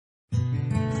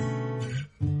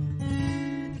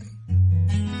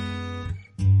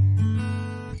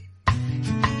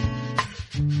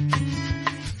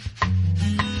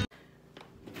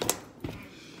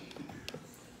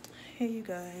Hey you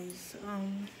guys,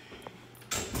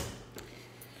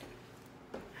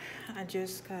 I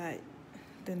just got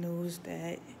the news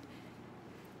that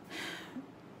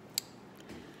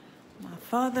my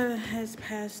father has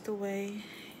passed away,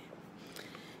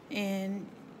 and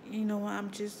you know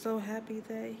I'm just so happy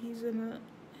that he's in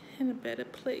a better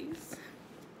place.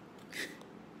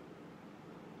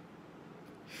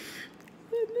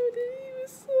 I knew that he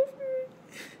was suffering,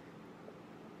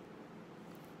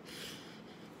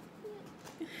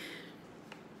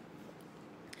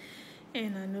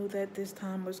 and I knew that this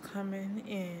time was coming,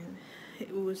 and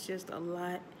it was just a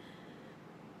lot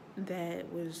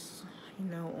that was,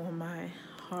 on my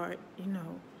heart,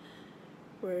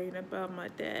 worrying about my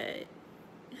dad,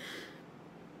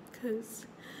 because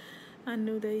I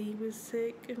knew that he was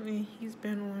sick. I mean, he's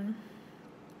been on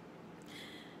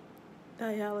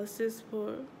dialysis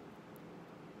for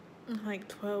like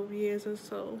 12 years or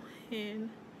so, and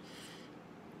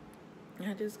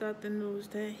I just got the news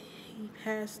that he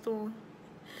passed on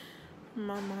from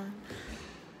my mom.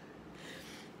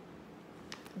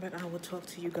 But I will talk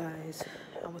to you guys.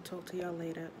 I will talk to y'all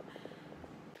later.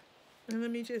 And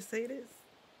let me just say this.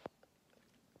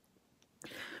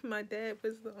 My dad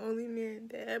was the only man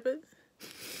that ever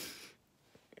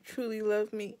truly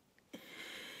loved me.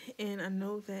 And I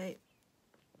know that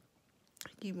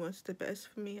he wants the best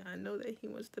for me. I know that he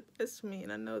wants the best for me.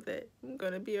 And I know that I'm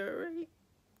going to be alright.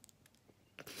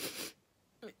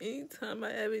 Anytime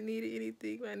I ever needed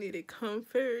anything, if I needed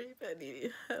comfort, if I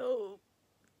needed help,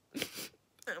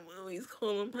 I would always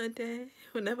call on my dad.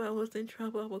 Whenever I was in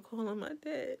trouble, I would call on my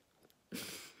dad.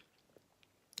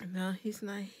 Now he's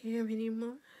not here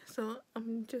anymore, so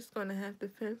I'm just gonna have to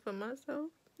fend for myself.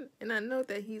 And I know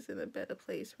that he's in a better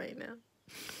place right now.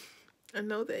 I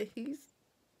know that he's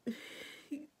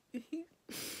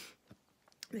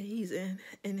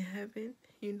in heaven,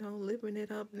 living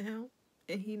it up now,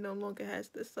 and he no longer has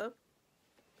to suffer.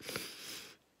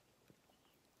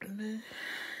 Man,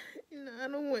 I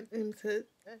don't want him to.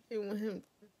 I didn't want him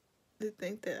to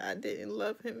think that I didn't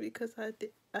love him, because I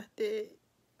did. I did.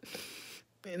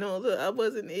 And although I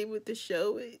wasn't able to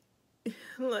show it a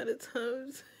lot of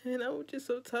times, and I would just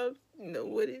sometimes, when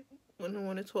I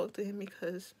want to talk to him,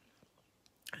 because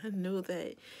I knew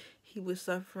that he was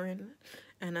suffering,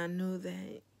 and I knew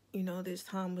that, this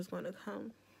time was going to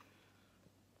come.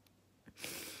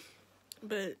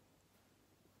 But,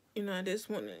 I just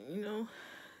wanted,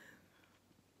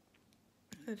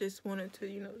 I just wanted to,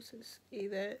 to say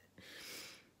that.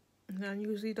 And I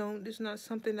usually don't, it's not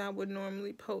something I would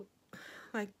normally post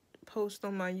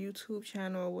on my YouTube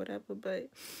channel or whatever, but,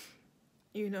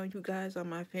 you guys are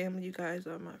my family, you guys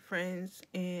are my friends,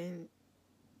 and,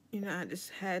 I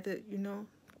just had to,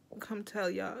 come tell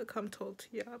y'all, come talk to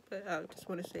y'all, but I just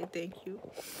want to say thank you,